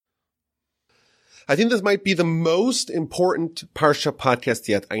I think this might be the most important Parsha podcast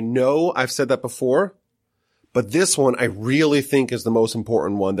yet. I know I've said that before, but this one I really think is the most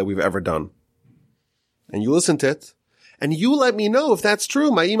important one that we've ever done. And you listen to it, and you let me know if that's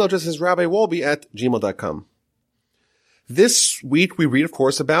true. My email address is rabbiwolbe@gmail.com. This week we read, of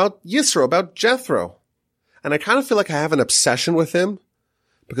course, about Yisro, about Jethro. And I kind of feel like I have an obsession with him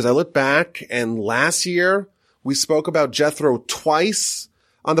because I look back and last year we spoke about Jethro twice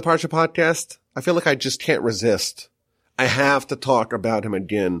on the Parsha podcast. I feel like I just can't resist. I have to talk about him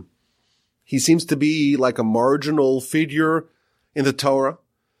again. He seems to be like a marginal figure in the Torah,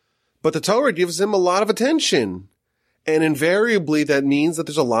 but the Torah gives him a lot of attention. And invariably that means that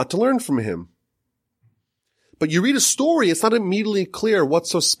there's a lot to learn from him. But you read a story, it's not immediately clear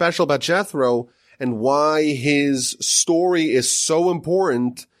what's so special about Jethro and why his story is so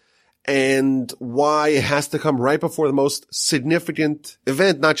important and why it has to come right before the most significant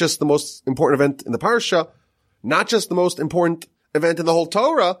event, not just the most important event in the Parsha, not just the most important event in the whole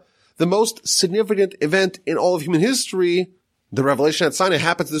Torah, the most significant event in all of human history, the revelation at Sinai,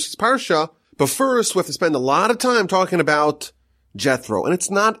 happens in this Parsha. But first, we have to spend a lot of time talking about Jethro. And it's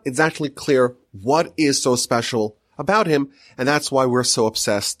not exactly clear what is so special about him, and that's why we're so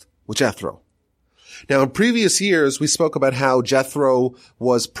obsessed with Jethro. Now, in previous years, we spoke about how Jethro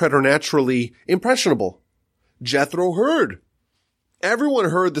was preternaturally impressionable. Jethro heard. Everyone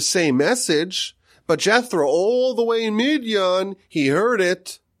heard the same message, but Jethro, all the way in Midian, he heard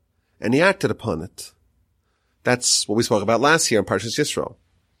it, and he acted upon it. That's what we spoke about last year in Parshas Yisro.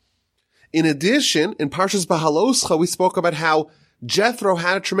 In addition, in Parshas Bahaloscha, we spoke about how Jethro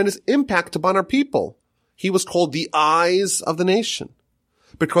had a tremendous impact upon our people. He was called the eyes of the nation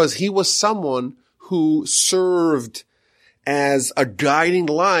because he was someone who served as a guiding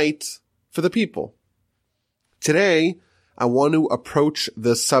light for the people. Today, I want to approach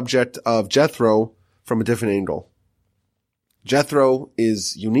the subject of Jethro from a different angle. Jethro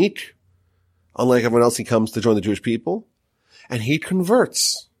is unique. Unlike everyone else, he comes to join the Jewish people, and he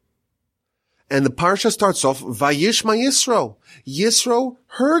converts. And the Parsha starts off, Vayishma Yisro. Yisro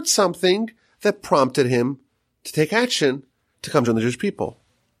heard something that prompted him to take action to come join the Jewish people.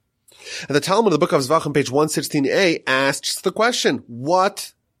 And the Talmud of the book of Zvachim, page 116a, asks the question,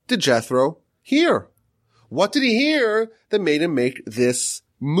 what did Jethro hear? What did he hear that made him make this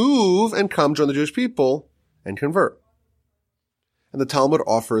move and come join the Jewish people and convert? And the Talmud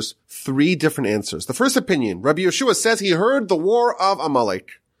offers three different answers. The first opinion, Rabbi Yeshua says he heard the war of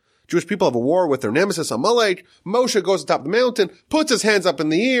Amalek. Jewish people have a war with their nemesis Amalek. Moshe goes atop the mountain, puts his hands up in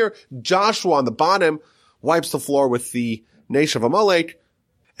the air. Joshua on the bottom wipes the floor with the nation of Amalek.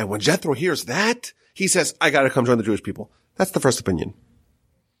 And when Jethro hears that, he says, I gotta come join the Jewish people. That's the first opinion.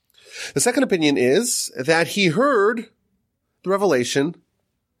 The second opinion is that he heard the revelation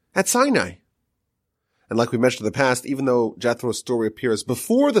at Sinai. And like we mentioned in the past, even though Jethro's story appears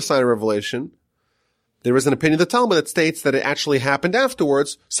before the Sinai revelation, there is an opinion of the Talmud that states that it actually happened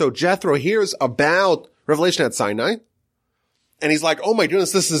afterwards. So Jethro hears about revelation at Sinai, and he's like, oh my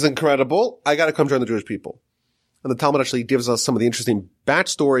goodness, this is incredible. I gotta come join the Jewish people. And the Talmud actually gives us some of the interesting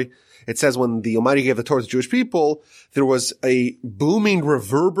backstory. It says when the Almighty gave the Torah to the Jewish people, there was a booming,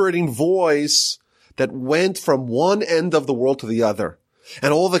 reverberating voice that went from one end of the world to the other.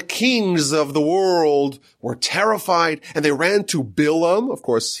 And all the kings of the world were terrified, and they ran to Bilam. Of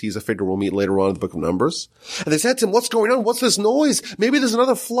course, he's a figure we'll meet later on in the book of Numbers. And they said to him, what's going on? What's this noise? Maybe there's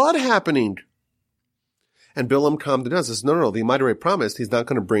another flood happening. And Bilam calmed down and says, no, the Almighty promised he's not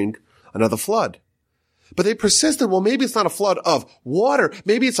going to bring another flood. But they persisted, well, maybe it's not a flood of water.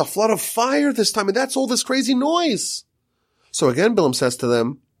 Maybe it's a flood of fire this time, and that's all this crazy noise. So again, Bilam says to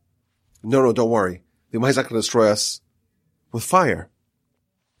them, no, don't worry. The Almighty's not going to destroy us with fire.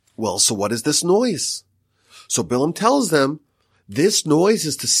 Well, so what is this noise? So Bilam tells them, this noise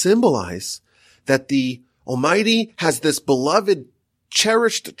is to symbolize that the Almighty has this beloved,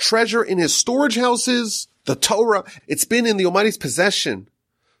 cherished treasure in his storage houses, the Torah. It's been in the Almighty's possession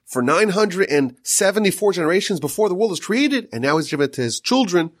for 974 generations before the world was created, and now he's given it to his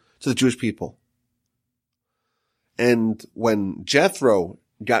children, to the Jewish people. And when Jethro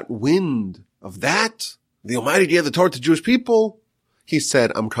got wind of that, the Almighty gave the Torah to Jewish people, he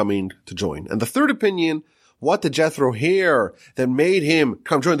said, I'm coming to join. And the third opinion, what did Jethro hear that made him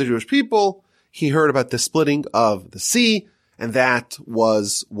come join the Jewish people? He heard about the splitting of the sea, and that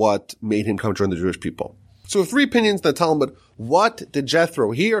was what made him come join the Jewish people. So three opinions in the Talmud. What did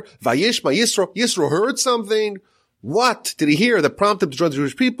Jethro hear? Vayishma Yisro. Yisro heard something. What did he hear that prompted him to join the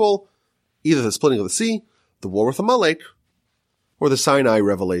Jewish people? Either the splitting of the sea, the war with Amalek, or the Sinai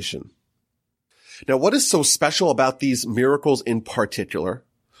revelation. Now, what is so special about these miracles in particular?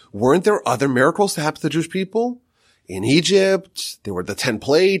 Weren't there other miracles to happen to the Jewish people? In Egypt, there were the 10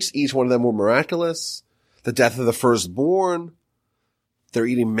 plagues. Each one of them were miraculous. The death of the firstborn. They're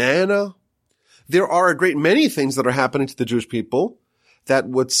eating manna. There are a great many things that are happening to the Jewish people that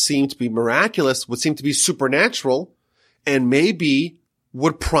would seem to be miraculous, would seem to be supernatural, and maybe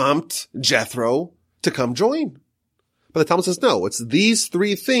would prompt Jethro to come join. But the Talmud says, no, it's these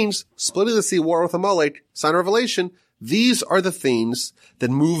 3 things, splitting the sea, war with Amalek, sign of revelation. These are the things that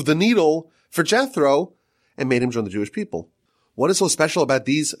moved the needle for Jethro and made him join the Jewish people. What is so special about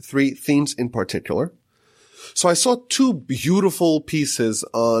these 3 themes in particular? So I saw 2 beautiful pieces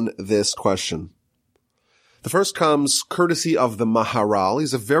on this question. The first comes courtesy of the Maharal.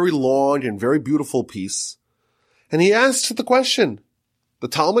 He's a very long and very beautiful piece. And he asks the question, the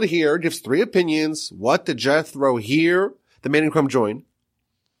Talmud here gives 3 opinions. What did Jethro hear that made him come join?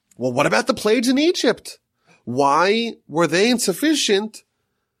 Well, what about the plagues in Egypt? Why were they insufficient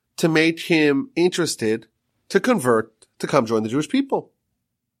to make him interested to convert, to come join the Jewish people?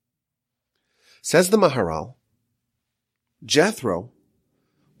 Says the Maharal, Jethro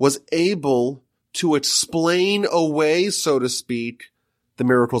was able to explain away, so to speak, the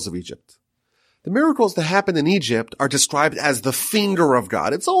miracles of Egypt. The miracles that happened in Egypt are described as the finger of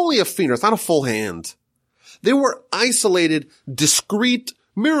God. It's only a finger. It's not a full hand. They were isolated, discrete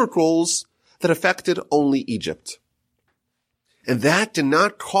miracles that affected only Egypt. And that did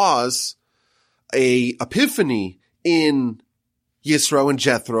not cause a epiphany in Yisro and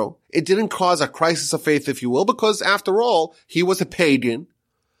Jethro. It didn't cause a crisis of faith, if you will, because after all, he was a pagan.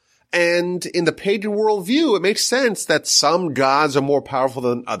 And in the pagan worldview, it makes sense that some gods are more powerful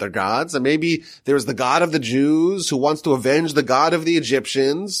than other gods. And maybe there's the God of the Jews who wants to avenge the God of the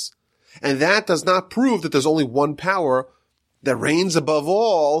Egyptians. And that does not prove that there's only one power that reigns above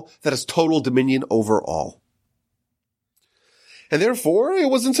all, that has total dominion over all. And therefore, it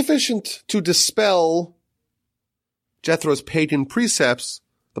was insufficient to dispel Jethro's pagan precepts.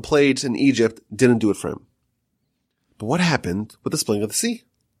 The plagues in Egypt didn't do it for him. But what happened with the splitting of the sea?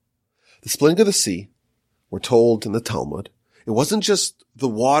 The splitting of the sea, we're told in the Talmud, it wasn't just the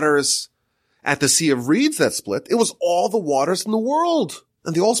waters at the Sea of Reeds that split. It was all the waters in the world,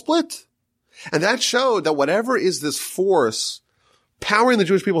 and they all split. And that showed that whatever is this force powering the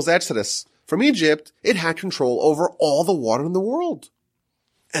Jewish people's exodus from Egypt, it had control over all the water in the world.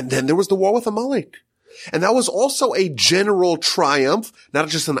 And then there was the war with Amalek. And that was also a general triumph, not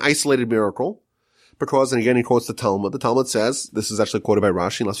just an isolated miracle. Because, and again, he quotes the Talmud. The Talmud says, this is actually quoted by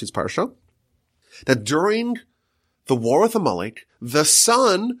Rashi in last week's Parsha, that during the war with Amalek, the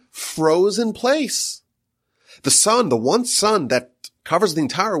sun froze in place. The sun, the one sun that covers the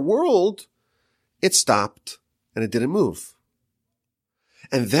entire world, it stopped and it didn't move.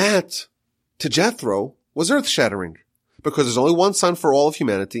 And that, to Jethro, was earth-shattering. Because there's only one sun for all of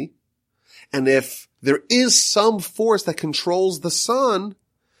humanity. And if there is some force that controls the sun,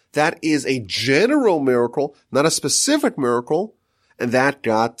 that is a general miracle, not a specific miracle, and that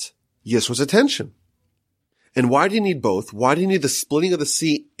got Yisro's attention. And why do you need both? Why do you need the splitting of the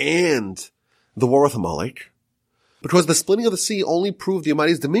sea and the war with Amalek? Because the splitting of the sea only proved the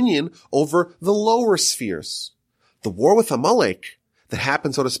Almighty's dominion over the lower spheres. The war with Amalek that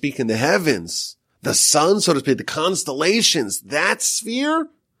happened, so to speak, in the heavens, the sun, so to speak, the constellations, that sphere,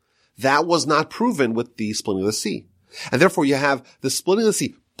 that was not proven with the splitting of the sea. And therefore you have the splitting of the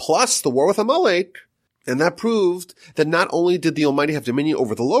sea plus the war with Amalek, and that proved that not only did the Almighty have dominion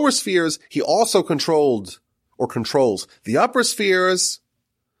over the lower spheres, he also controls the upper spheres,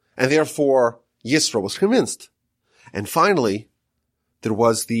 and therefore Yisro was convinced. And finally, there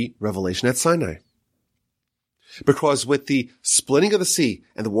was the revelation at Sinai. Because with the splitting of the sea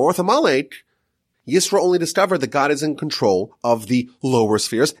and the war with Amalek, Yisro only discovered that God is in control of the lower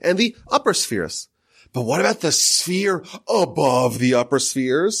spheres and the upper spheres. But what about the sphere above the upper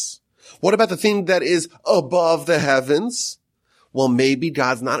spheres? What about the thing that is above the heavens? Well, maybe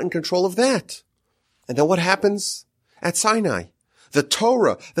God's not in control of that. And then what happens at Sinai? The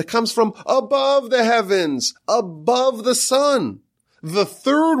Torah that comes from above the heavens, above the sun, the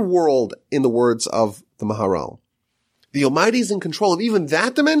third world, in the words of the Maharal. The Almighty is in control of even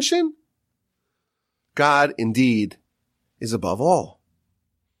that dimension. God indeed is above all.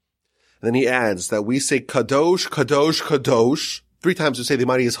 And then he adds that we say Kadosh, Kadosh, Kadosh. 3 times we say the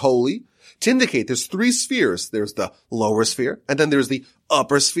Almighty is holy to indicate there's 3 spheres. There's the lower sphere, and then there's the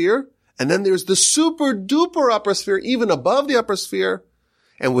upper sphere, and then there's the super duper upper sphere, even above the upper sphere.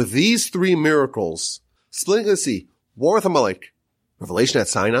 And with these 3 miracles, splitting the sea, war with Amalek, revelation at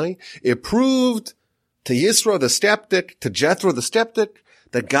Sinai, it proved to Yisro the skeptic, to Jethro the skeptic,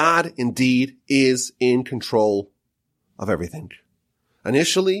 that God indeed is in control of everything.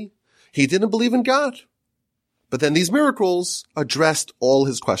 Initially, he didn't believe in God. But then these miracles addressed all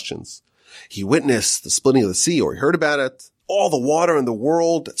his questions. He witnessed the splitting of the sea, or he heard about it. All the water in the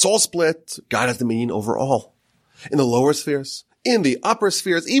world, it's all split. God has dominion over all. In the lower spheres, in the upper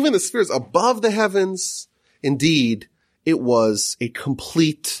spheres, even the spheres above the heavens. Indeed, it was a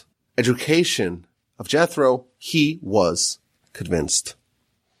complete education of Jethro. He was convinced.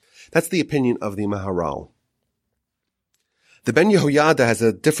 That's the opinion of the Maharal. The Ben Yehoyada has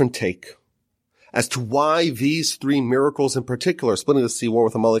a different take as to why these three miracles in particular, splitting the sea, war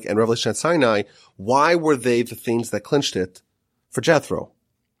with Amalek, and revelation at Sinai, why were they the things that clinched it for Jethro?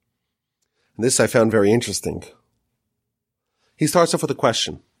 And this I found very interesting. He starts off with a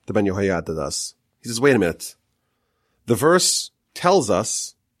question, the Ben Yehoyada does. He says, wait a minute. The verse tells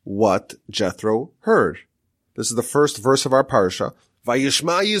us what Jethro heard. This is the first verse of our Parsha.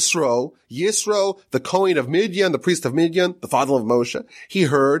 Vayishma Yisro, Yisro, the Kohen of Midian, the priest of Midian, the father of Moshe. He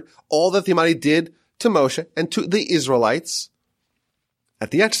heard all that the Almighty did to Moshe and to the Israelites at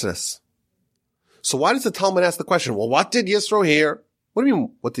the Exodus. So why does the Talmud ask the question, well, what did Yisro hear? What do you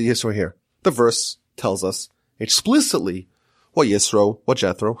mean, what did Yisro hear? The verse tells us explicitly what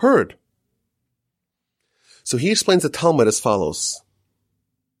Jethro heard. So he explains the Talmud as follows.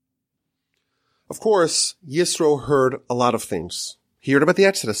 Of course, Yisro heard a lot of things. He heard about the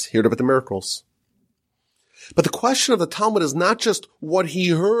Exodus. He heard about the miracles. But the question of the Talmud is not just what he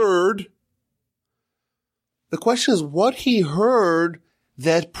heard. The question is what he heard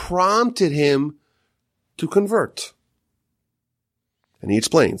that prompted him to convert. And he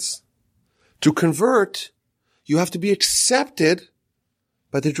explains, to convert, you have to be accepted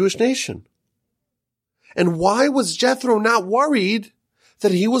by the Jewish nation. And why was Jethro not worried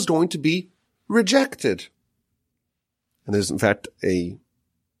that he was going to be rejected? And there's in fact a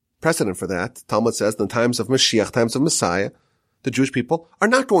precedent for that. Talmud says in the times of Mashiach, times of Messiah, the Jewish people are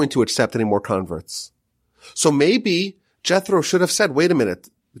not going to accept any more converts. So maybe Jethro should have said, wait a minute,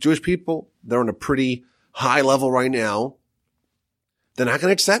 the Jewish people, they're on a pretty high level right now. They're not going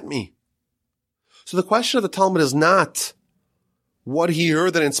to accept me. So the question of the Talmud is not what he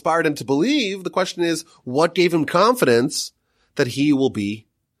heard that inspired him to believe. The question is, what gave him confidence that he will be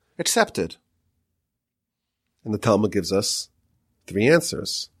accepted? And the Talmud gives us three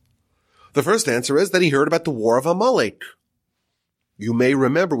answers. The first answer is that he heard about the war of Amalek. You may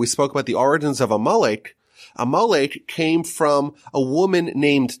remember we spoke about the origins of Amalek. Amalek came from a woman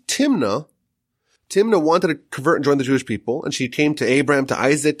named Timnah. Timnah wanted to convert and join the Jewish people, and she came to Abraham, to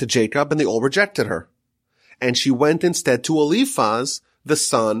Isaac, to Jacob, and they all rejected her. And she went instead to Eliphaz, the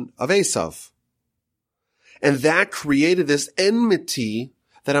son of Esav. And that created this enmity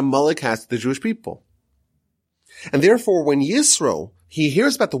that Amalek has to the Jewish people. And therefore, when Yisro, he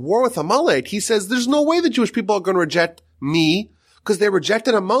hears about the war with Amalek, he says, there's no way the Jewish people are going to reject me, because they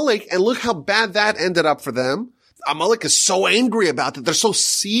rejected Amalek, and look how bad that ended up for them. Amalek is so angry about it. They're so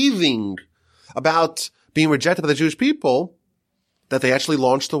seething about being rejected by the Jewish people that they actually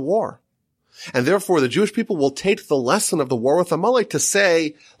launched the war. And therefore, the Jewish people will take the lesson of the war with Amalek to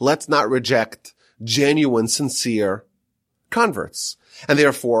say, let's not reject genuine, sincere converts. And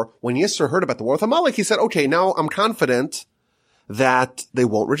therefore, when Yisro heard about the war with Amalek, he said, okay, now I'm confident that they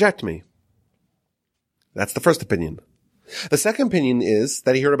won't reject me. That's the first opinion. The second opinion is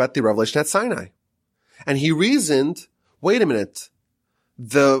that he heard about the revelation at Sinai. And he reasoned, wait a minute,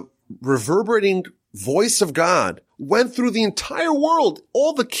 the reverberating voice of God went through the entire world.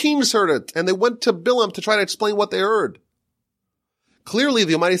 All the kings heard it, and they went to Bilam to try to explain what they heard. Clearly,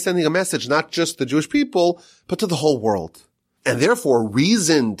 the Almighty is sending a message not just to the Jewish people, but to the whole world. And therefore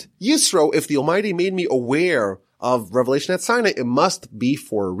reasoned Yisro, if the Almighty made me aware of revelation at Sinai, it must be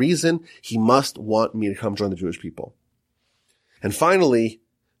for a reason. He must want me to come join the Jewish people. And finally,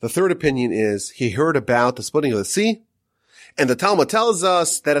 the third opinion is he heard about the splitting of the sea. And the Talmud tells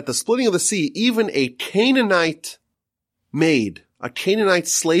us that at the splitting of the sea, even a Canaanite maid, a Canaanite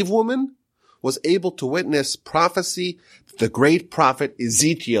slave woman, was able to witness prophecy that the great prophet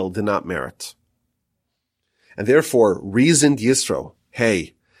Ezekiel did not merit. And therefore reasoned Yisro,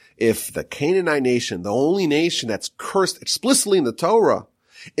 hey, if the Canaanite nation, the only nation that's cursed explicitly in the Torah,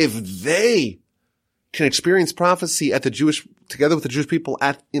 if they can experience prophecy at the Jewish, together with the Jewish people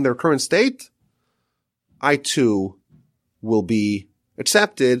in their current state, I too will be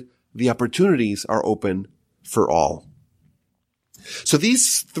accepted. The opportunities are open for all. So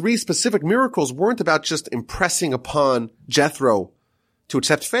these three specific miracles weren't about just impressing upon Jethro to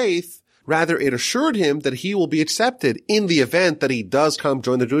accept faith. Rather, it assured him that he will be accepted in the event that he does come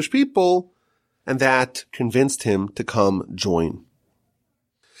join the Jewish people, and that convinced him to come join.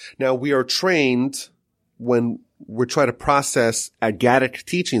 Now, we are trained when we try to process Agadic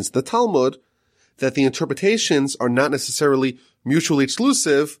teachings, the Talmud, that the interpretations are not necessarily mutually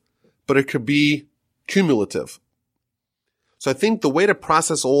exclusive, but it could be cumulative. So I think the way to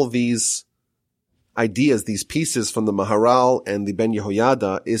process all of these ideas, these pieces from the Maharal and the Ben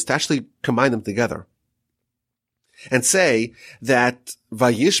Yehoyada, is to actually combine them together and say that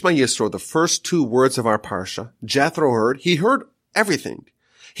Vayishma Yisro, the first two words of our Parsha, Jethro heard, he heard everything.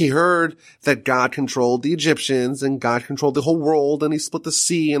 He heard that God controlled the Egyptians and God controlled the whole world, and he split the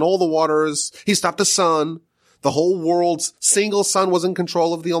sea and all the waters. He stopped the sun. The whole world's single sun was in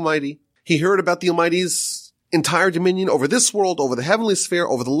control of the Almighty. He heard about the Almighty's entire dominion over this world, over the heavenly sphere,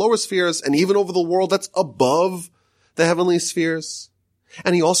 over the lower spheres, and even over the world that's above the heavenly spheres.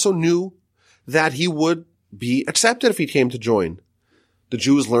 And he also knew that he would be accepted if he came to join. The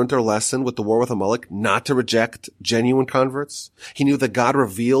Jews learned their lesson with the war with Amalek, not to reject genuine converts. He knew that God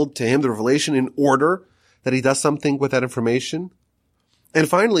revealed to him the revelation in order that he does something with that information. And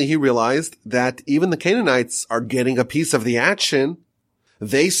finally, he realized that even the Canaanites are getting a piece of the action.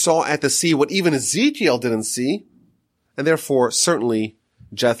 They saw at the sea what even Ezekiel didn't see. And therefore, certainly,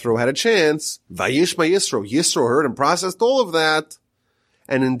 Jethro had a chance. Vayishma Yisro. Yisro heard and processed all of that.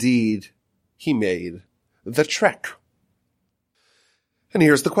 And indeed, he made the trek. And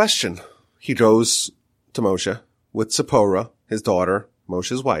here's the question. He goes to Moshe with Zipporah, his daughter,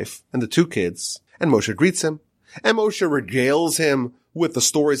 Moshe's wife, and the two kids. And Moshe greets him. And Moshe regales him with the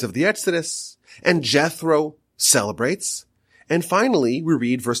stories of the Exodus. And Jethro celebrates. And finally, we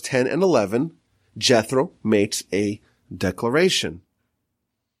read verse 10 and 11. Jethro makes a declaration.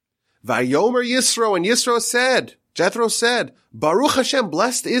 Vayomer Yisro, and Yisro said, Jethro said, Baruch Hashem,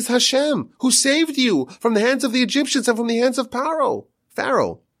 blessed is Hashem, who saved you from the hands of the Egyptians and from the hands of Pharaoh.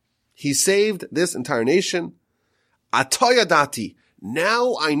 He saved this entire nation. Atoyadati.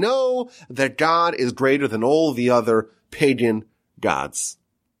 Now I know that God is greater than all the other pagan gods.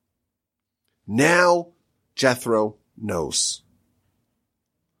 Now Jethro knows.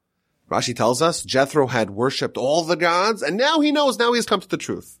 Rashi tells us Jethro had worshipped all the gods, and now he knows, now he has come to the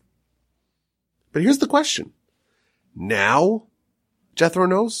truth. But here's the question. Now Jethro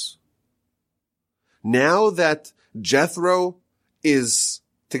knows? Now that Jethro is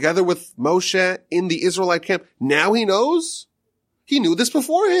together with Moshe in the Israelite camp, now he knows? He knew this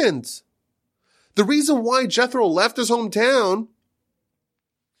beforehand. The reason why Jethro left his hometown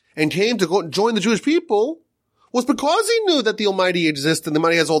and came to go join the Jewish people was because he knew that the Almighty exists and the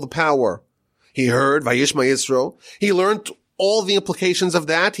Almighty has all the power. He heard Vayishma Yisro. He learned all the implications of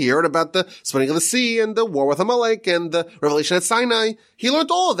that. He heard about the splitting of the sea and the war with Amalek and the revelation at Sinai. He learned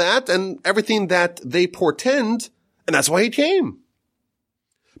all of that and everything that they portend, and that's why he came.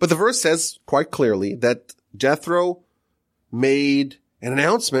 But the verse says quite clearly that Jethro made an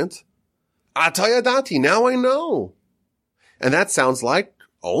announcement. Atayadati, now I know. And that sounds like,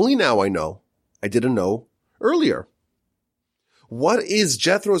 only now I know. I didn't know earlier. What is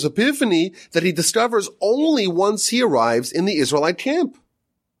Jethro's epiphany that he discovers only once he arrives in the Israelite camp?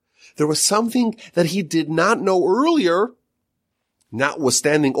 There was something that he did not know earlier,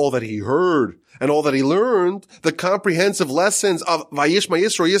 notwithstanding all that he heard and all that he learned, the comprehensive lessons of Vayishma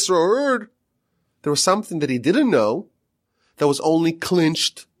Yisro, Yisro heard. There was something that he didn't know that was only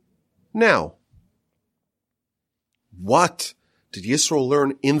clinched now. What did Yisro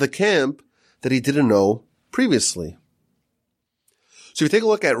learn in the camp that he didn't know previously? So if you take a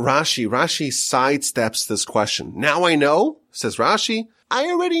look at Rashi, Rashi sidesteps this question. Now I know, says Rashi, I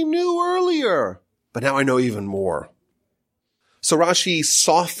already knew earlier, but now I know even more. So Rashi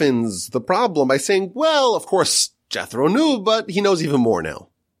softens the problem by saying, well, of course, Jethro knew, but he knows even more now.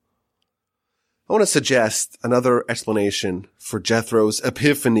 I want to suggest another explanation for Jethro's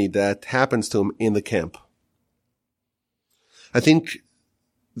epiphany that happens to him in the camp. I think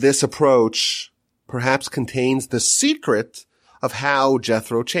this approach perhaps contains the secret of how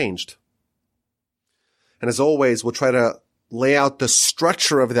Jethro changed. And as always, we'll try to lay out the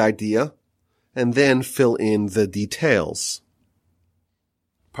structure of the idea and then fill in the details.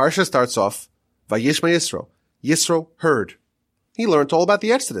 Parsha starts off, Vayishma Yisro. Yisro heard. He learned all about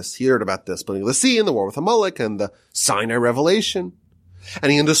the Exodus. He heard about the splitting of the sea and the war with Amalek and the Sinai revelation.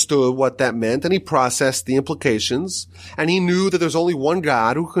 And he understood what that meant, and he processed the implications, and he knew that there's only one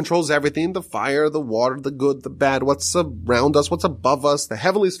God who controls everything, the fire, the water, the good, the bad, what's around us, what's above us, the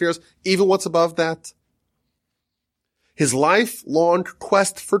heavenly spheres, even what's above that. His lifelong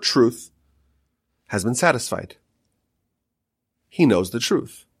quest for truth has been satisfied. He knows the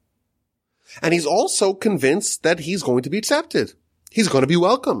truth. And he's also convinced that he's going to be accepted. He's going to be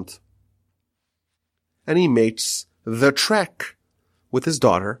welcomed. And he makes the trek with his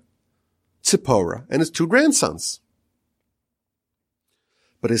daughter Tzipporah, and his 2 grandsons.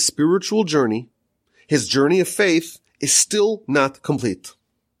 But his spiritual journey, his journey of faith, is still not complete.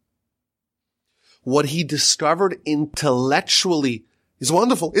 What he discovered intellectually is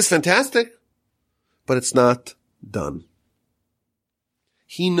wonderful, it's fantastic, but it's not done.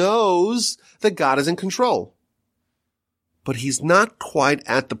 He knows that God is in control, but he's not quite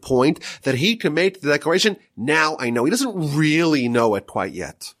at the point that he can make the declaration, now I know. He doesn't really know it quite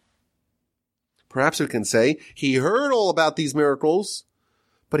yet. Perhaps we can say he heard all about these miracles,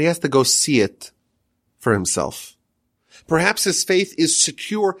 but he has to go see it for himself. Perhaps his faith is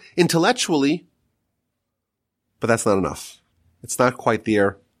secure intellectually, but that's not enough. It's not quite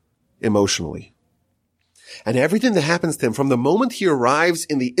there emotionally. And everything that happens to him from the moment he arrives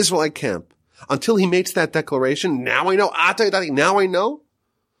in the Israelite camp until he makes that declaration, now I know, now I know,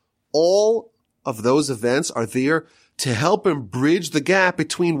 all of those events are there to help him bridge the gap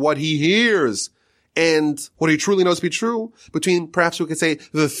between what he hears and what he truly knows to be true, between perhaps we could say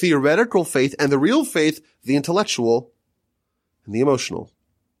the theoretical faith and the real faith, the intellectual and the emotional.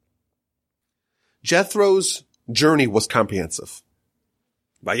 Jethro's journey was comprehensive.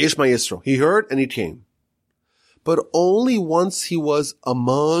 Vayishma Yisro. He heard and he came. But only once he was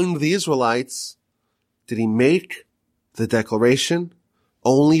among the Israelites did he make the declaration.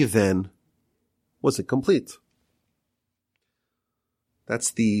 Only then was it complete. That's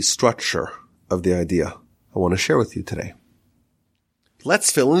the structure of the idea I want to share with you today.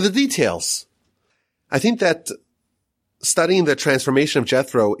 Let's fill in the details. I think that studying the transformation of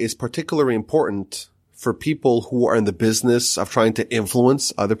Jethro is particularly important for people who are in the business of trying to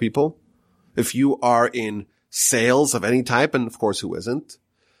influence other people. If you are in sales of any type, and of course who isn't,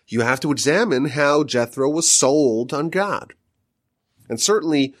 you have to examine how Jethro was sold on God. And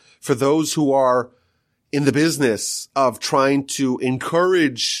certainly for those who are in the business of trying to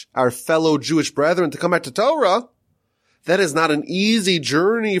encourage our fellow Jewish brethren to come back to Torah, that is not an easy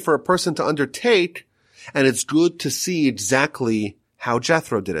journey for a person to undertake, and it's good to see exactly how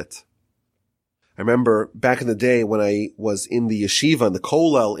Jethro did it. I remember back in the day when I was in the yeshiva in the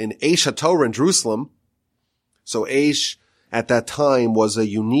Kollel in Eish HaTorah in Jerusalem. So Eish at that time was a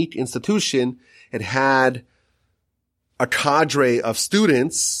unique institution. It had a cadre of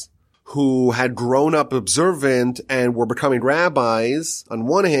students who had grown up observant and were becoming rabbis on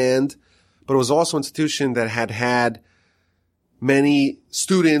one hand, but it was also an institution that had many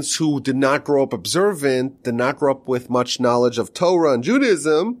students who did not grow up observant, did not grow up with much knowledge of Torah and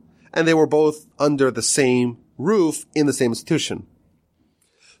Judaism, and they were both under the same roof in the same institution.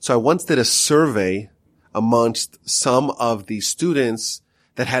 So I once did a survey amongst some of the students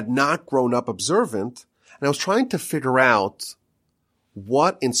that had not grown up observant, and I was trying to figure out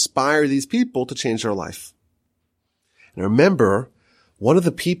what inspired these people to change their life. And I remember one of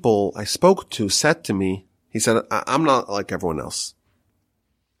the people I spoke to said to me, he said, I'm not like everyone else.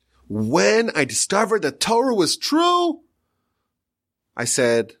 When I discovered that Torah was true, I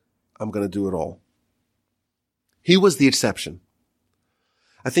said, I'm going to do it all. He was the exception.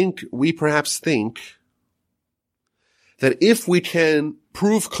 I think we perhaps think that if we can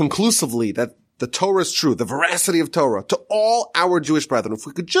prove conclusively that the Torah is true, the veracity of Torah, to all our Jewish brethren, if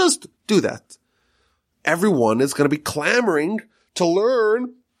we could just do that, everyone is going to be clamoring to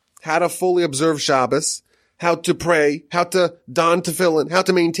learn how to fully observe Shabbos, how to pray, how to don tefillin, how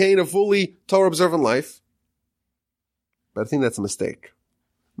to maintain a fully Torah observant life. But I think that's a mistake.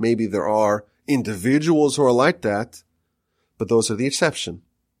 Maybe there are individuals who are like that, but those are the exception.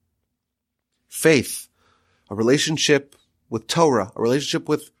 Faith, a relationship with Torah, a relationship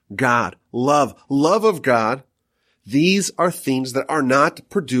with God, love of God, these are things that are not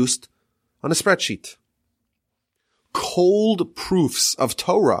produced on a spreadsheet. Cold proofs of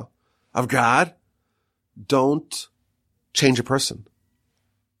Torah, of God, don't change a person.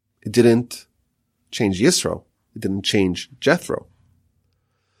 It didn't change Yisro. It didn't change Jethro.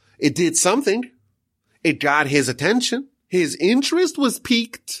 It did something. It got his attention. His interest was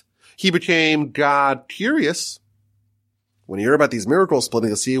piqued. He became God curious. When you hear about these miracles, splitting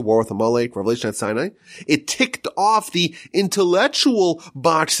the sea, war with Amalek, Revelation at Sinai, it ticked off the intellectual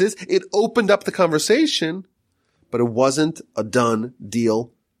boxes. It opened up the conversation, but it wasn't a done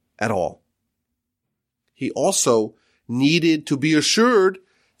deal at all. He also needed to be assured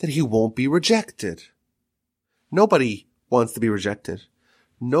that he won't be rejected. Nobody wants to be rejected.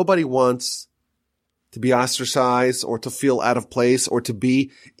 Nobody wants to be ostracized or to feel out of place or to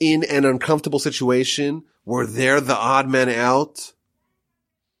be in an uncomfortable situation where they're the odd man out.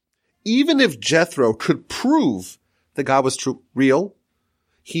 Even if Jethro could prove that God was real,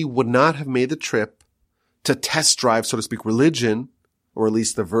 he would not have made the trip to test drive, so to speak, religion or at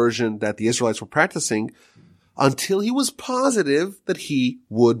least the version that the Israelites were practicing, until he was positive that he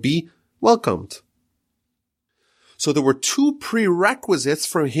would be welcomed. So there were two prerequisites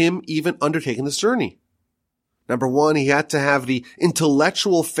for him even undertaking this journey. Number one, he had to have the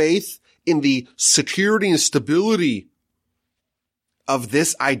intellectual faith in the security and stability of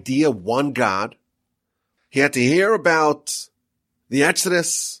this idea of one God. He had to hear about the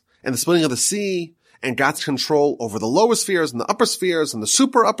Exodus and the splitting of the sea and God's control over the lower spheres and the upper spheres and the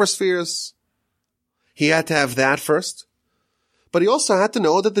super upper spheres. He had to have that first. But he also had to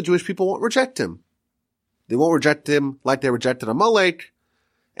know that the Jewish people won't reject him. They won't reject him like they rejected Amalek.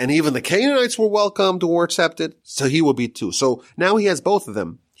 And even the Canaanites were welcomed or accepted. So he will be too. So now he has both of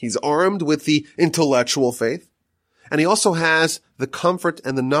them. He's armed with the intellectual faith. And he also has the comfort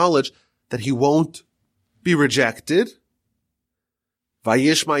and the knowledge that he won't be rejected.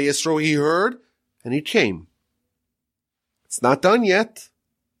 Vayishma Yisro, he heard, and he came. It's not done yet,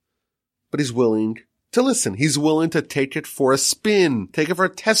 but he's willing to listen. He's willing to take it for a spin, take it for a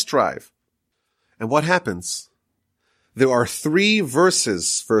test drive. And what happens? There are 3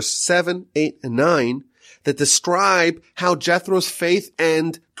 verses, verse 7, 8, and 9, that describe how Jethro's faith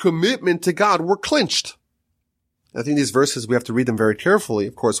and commitment to God were clinched. I think these verses, we have to read them very carefully,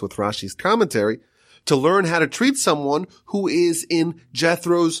 of course, with Rashi's commentary, to learn how to treat someone who is in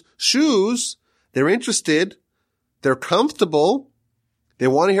Jethro's shoes. They're interested, they're comfortable, they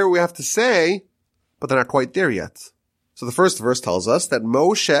want to hear what we have to say, but they're not quite there yet. So the first verse tells us that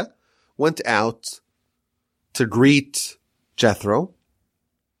Moshe went out to greet Jethro,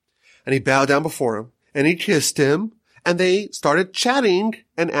 and he bowed down before him, and he kissed him, and they started chatting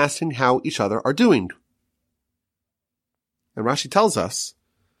and asking how each other are doing. And Rashi tells us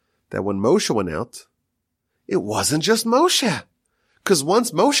that when Moshe went out, it wasn't just Moshe. Because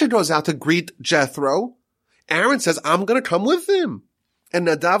once Moshe goes out to greet Jethro, Aaron says, I'm going to come with him. And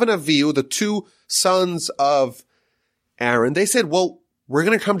Nadav and Avihu, the 2 sons of Aaron, they said, well, we're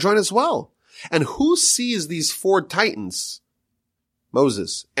going to come join as well. And who sees these 4 titans?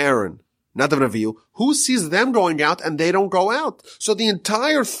 Moses, Aaron, Nadav and Avihu. Who sees them going out and they don't go out? So the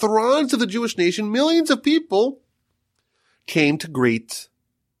entire throngs of the Jewish nation, millions of people, came to greet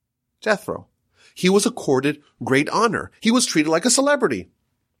Jethro. He was accorded great honor. He was treated like a celebrity.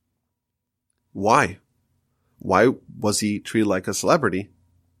 Why? Why was he treated like a celebrity?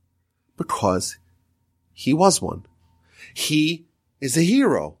 Because he was one. He is a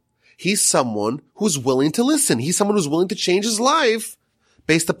hero. He's someone who's willing to listen. He's someone who's willing to change his life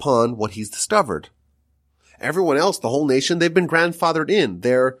based upon what he's discovered. Everyone else, the whole nation, they've been grandfathered in.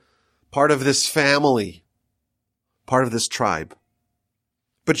 They're part of this family, part of this tribe.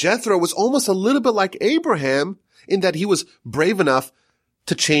 But Jethro was almost a little bit like Abraham in that he was brave enough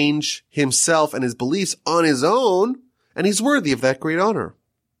to change himself and his beliefs on his own, and he's worthy of that great honor.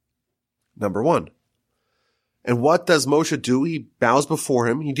 Number 1. And what does Moshe do? He bows before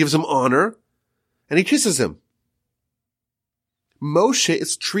him, he gives him honor, and he kisses him. Moshe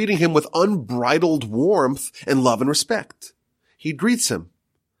is treating him with unbridled warmth and love and respect. He greets him.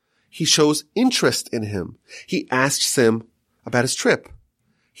 He shows interest in him. He asks him about his trip.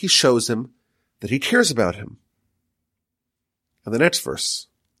 He shows him that he cares about him. And the next verse,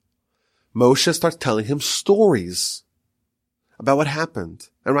 Moshe starts telling him stories about what happened.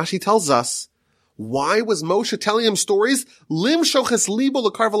 And Rashi tells us, why was Moshe telling him stories? Lim shoches libo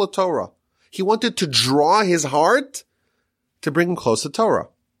lekarva Torah. He wanted to draw his heart to bring him close to Torah.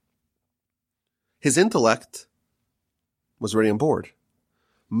 His intellect was already on board.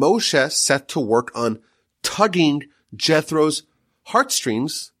 Moshe set to work on tugging Jethro's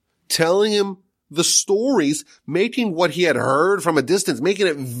heartstrings, telling him the stories, making what he had heard from a distance, making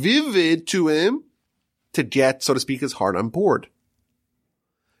it vivid to him to get, so to speak, his heart on board.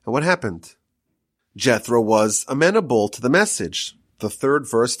 And what happened? Jethro was amenable to the message. The 3rd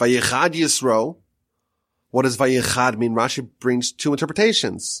verse, Vayichad Yisro. What does Vayichad mean? Rashi brings 2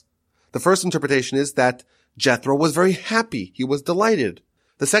 interpretations. The first interpretation is that Jethro was very happy. He was delighted.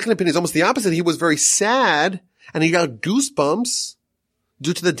 The second opinion is almost the opposite. He was very sad and he got goosebumps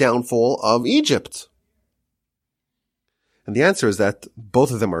due to the downfall of Egypt. And the answer is that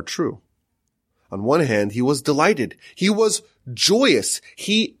both of them are true. On one hand, he was delighted. He was joyous.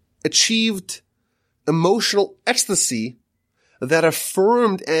 He achieved emotional ecstasy that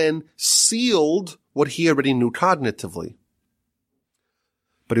affirmed and sealed what he already knew cognitively.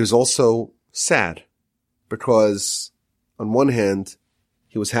 But he was also sad because on one hand,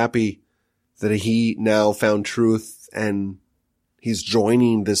 he was happy that he now found truth and he's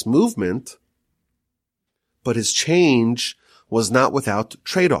joining this movement, but his change was not without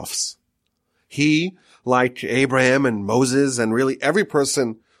trade-offs. He like Abraham and Moses and really every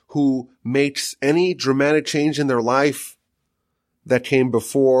person who makes any dramatic change in their life that came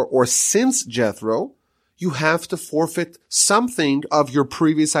before or since Jethro, you have to forfeit something of your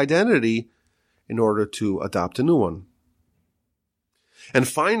previous identity in order to adopt a new one. And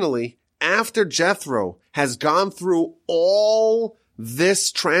finally, after Jethro has gone through all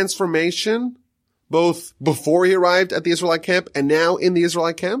this transformation, both before he arrived at the Israelite camp and now in the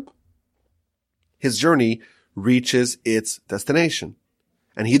Israelite camp, his journey reaches its destination.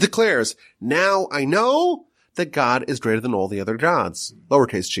 And he declares, now I know that God is greater than all the other gods,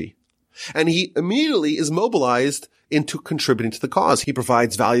 lowercase g. And he immediately is mobilized into contributing to the cause. He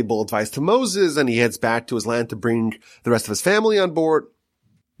provides valuable advice to Moses, and he heads back to his land to bring the rest of his family on board.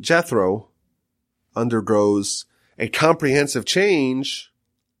 Jethro undergoes a comprehensive change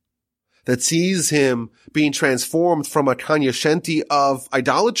that sees him being transformed from a cognoscenti of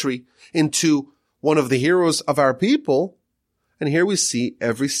idolatry into one of the heroes of our people. And here we see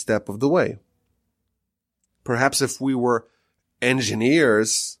every step of the way. Perhaps if we were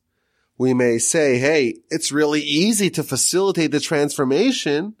engineers, we may say, hey, it's really easy to facilitate the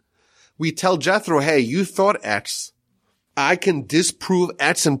transformation. We tell Jethro, hey, you thought X. I can disprove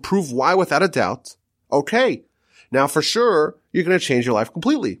X and prove Y without a doubt. Okay, now for sure, you're going to change your life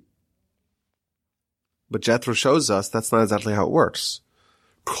completely. But Jethro shows us that's not exactly how it works.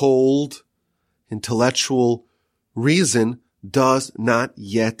 Cold, intellectual reason does not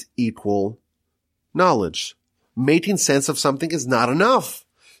yet equal knowledge. Making sense of something is not enough.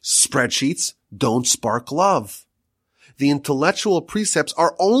 Spreadsheets don't spark love. The intellectual precepts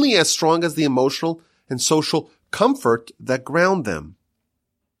are only as strong as the emotional and social comfort that ground them.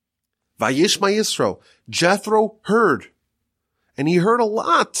 Vayishma Yisro, Jethro heard. And he heard a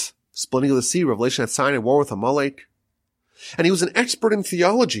lot. Splitting of the sea, Revelation at Sinai, war with Amalek. And he was an expert in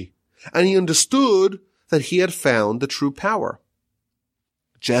theology. And he understood that he had found the true power.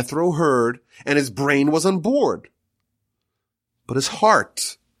 Jethro heard, and his brain was on board. But his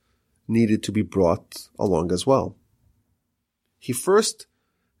heart needed to be brought along as well. He first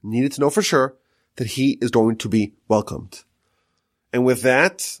needed to know for sure that he is going to be welcomed. And with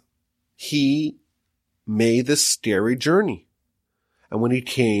that, he made this scary journey. And when he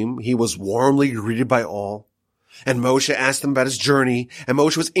came, he was warmly greeted by all. And Moshe asked him about his journey, and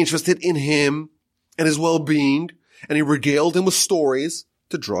Moshe was interested in him and his well-being, and he regaled him with stories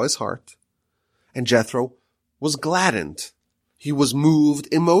to draw his heart. And Jethro was gladdened. He was moved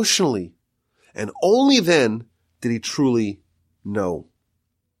emotionally. And only then did he truly know.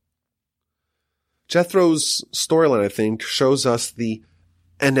 Jethro's storyline, I think, shows us the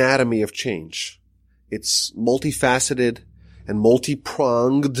anatomy of change. It's multifaceted and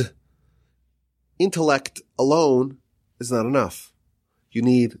multi-pronged. Intellect alone is not enough. You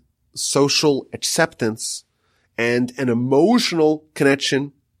need social acceptance and an emotional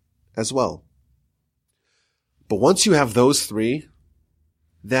connection as well. But once you have those three,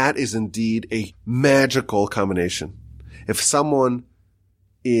 that is indeed a magical combination. If someone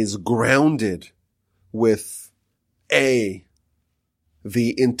is grounded with the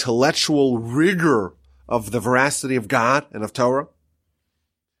intellectual rigor of the veracity of God and of Torah,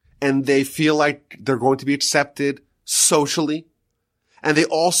 and they feel like they're going to be accepted socially, and they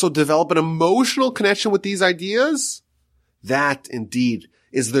also develop an emotional connection with these ideas, that indeed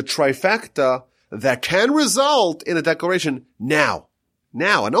is the trifecta that can result in a declaration, now,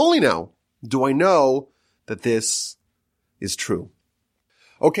 and only now, do I know that this is true.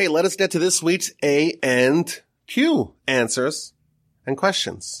 Okay, let us get to this week's A and Q answers and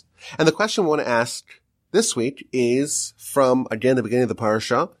questions. And the question we want to ask this week is from, again, the beginning of the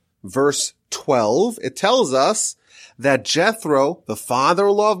Parsha, verse 12. It tells us that Jethro, the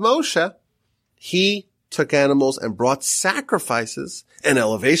father-in-law of Moshe, he took animals and brought sacrifices, an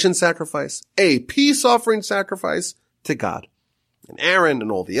elevation sacrifice, a peace offering sacrifice to God. And Aaron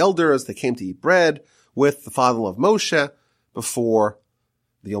and all the elders, they came to eat bread with the father-in-law of Moshe before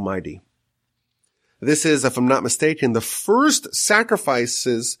the Almighty. This is, if I'm not mistaken, the first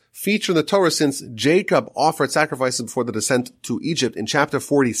sacrifices featured in the Torah since Jacob offered sacrifices before the descent to Egypt in chapter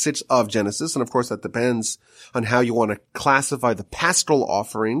 46 of Genesis. And of course, that depends on how you want to classify the paschal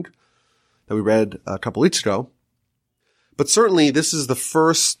offering that we read a couple weeks ago. But certainly, this is the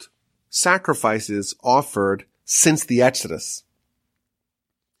first sacrifices offered since the Exodus.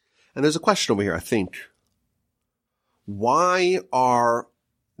 And there's a question over here, I think. Why are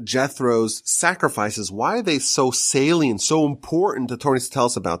Jethro's sacrifices, why are they so salient, so important that Torah needs to tell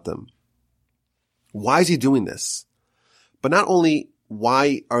us about them? Why is he doing this? But not only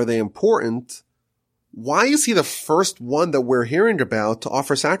why are they important, why is he the first one that we're hearing about to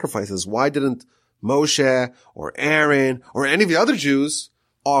offer sacrifices? Why didn't Moshe or Aaron or any of the other Jews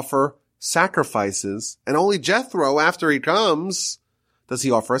offer sacrifices, and only Jethro, after he comes, does he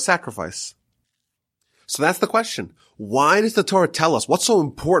offer a sacrifice. So that's the question. Why does the Torah tell us what's so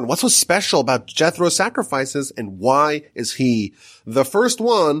important, what's so special about Jethro's sacrifices, and why is he the first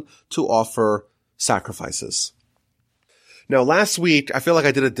one to offer sacrifices? Now, last week, I feel like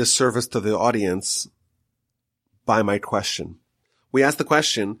I did a disservice to the audience by my question. We asked the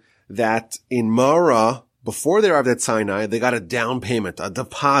question that in Mara, before they arrived at Sinai, they got a down payment, a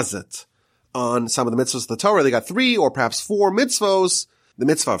deposit on some of the mitzvahs of the Torah. They got 3 or perhaps 4 mitzvahs, the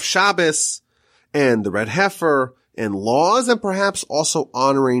mitzvah of Shabbos and the red heifer and laws, and perhaps also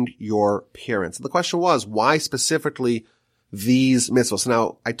honoring your parents. And the question was, why specifically these mitzvahs?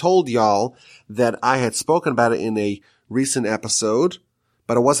 Now, I told y'all that I had spoken about it in a recent episode,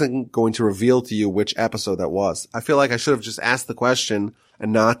 but I wasn't going to reveal to you which episode that was. I feel like I should have just asked the question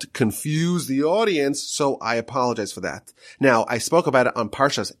and not confuse the audience, so I apologize for that. Now, I spoke about it on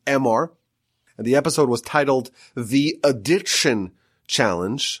Parsha's Emor, and the episode was titled The Addiction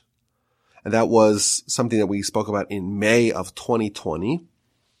Challenge, and that was something that we spoke about in May of 2020.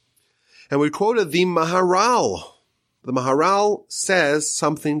 And we quoted the Maharal. The Maharal says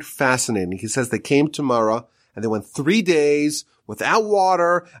something fascinating. He says they came to Mara, and they went 3 days without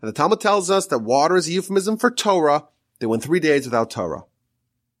water, and the Talmud tells us that water is a euphemism for Torah. They went 3 days without Torah.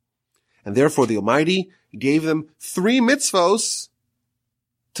 And therefore the Almighty gave them 3 mitzvos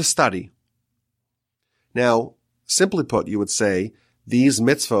to study. Now, simply put, you would say, these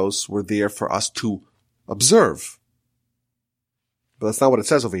mitzvos were there for us to observe. But that's not what it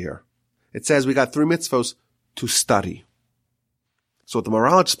says over here. It says we got 3 mitzvos to study. So what the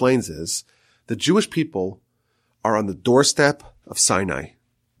Maharal explains is the Jewish people are on the doorstep of Sinai.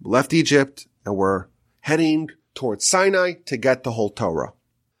 We left Egypt and we're heading towards Sinai to get the whole Torah.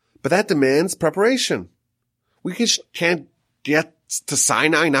 But that demands preparation. We can't get to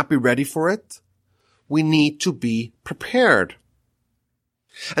Sinai and not be ready for it. We need to be prepared.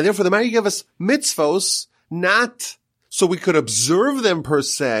 And therefore the Almighty gave us mitzvos, not so we could observe them per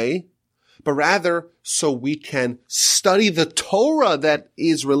se, but rather so we can study the Torah that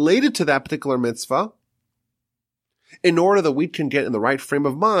is related to that particular mitzvah in order that we can get in the right frame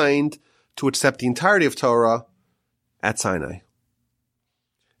of mind to accept the entirety of Torah at Sinai.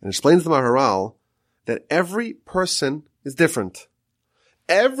 And explains the Maharal that every person is different.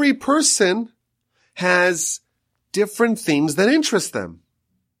 Every person has different things that interest them.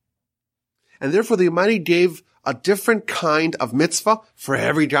 And therefore the Almighty gave a different kind of mitzvah for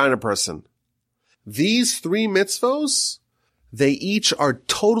every kind of person. These 3 mitzvos, they each are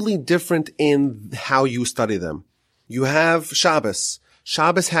totally different in how you study them. You have Shabbos.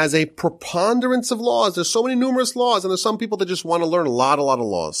 Shabbos has a preponderance of laws. There's so many numerous laws, and there's some people that just want to learn a lot of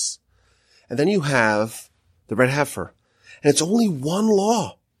laws. And then you have the red heifer. And it's only 1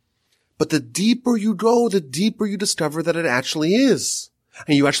 law. But the deeper you go, the deeper you discover that it actually is.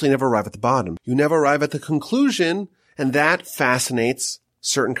 And you actually never arrive at the bottom. You never arrive at the conclusion, and that fascinates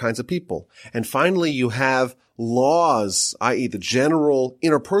certain kinds of people. And finally, you have laws, i.e. the general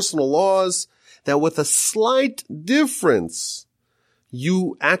interpersonal laws, that with a slight difference,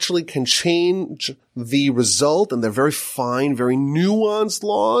 you actually can change the result, and they're very fine, very nuanced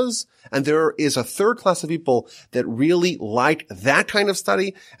laws. And there is a third class of people that really like that kind of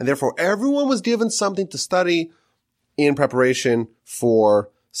study, and therefore everyone was given something to study in preparation for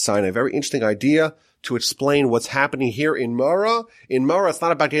Sinai. Very interesting idea to explain what's happening here in Mara. In Mara, it's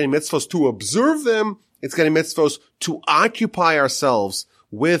not about getting mitzvos to observe them. It's getting mitzvos to occupy ourselves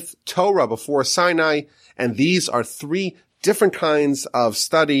with Torah before Sinai. And these are 3 different kinds of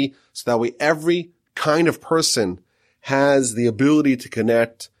study so that way every kind of person has the ability to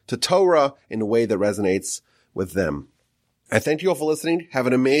connect to Torah in a way that resonates with them. I thank you all for listening. Have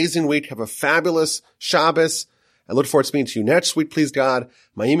an amazing week. Have a fabulous Shabbos. I look forward to speaking to you next week, please God.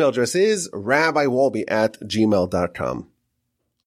 My email address is rabbiwolbe@gmail.com.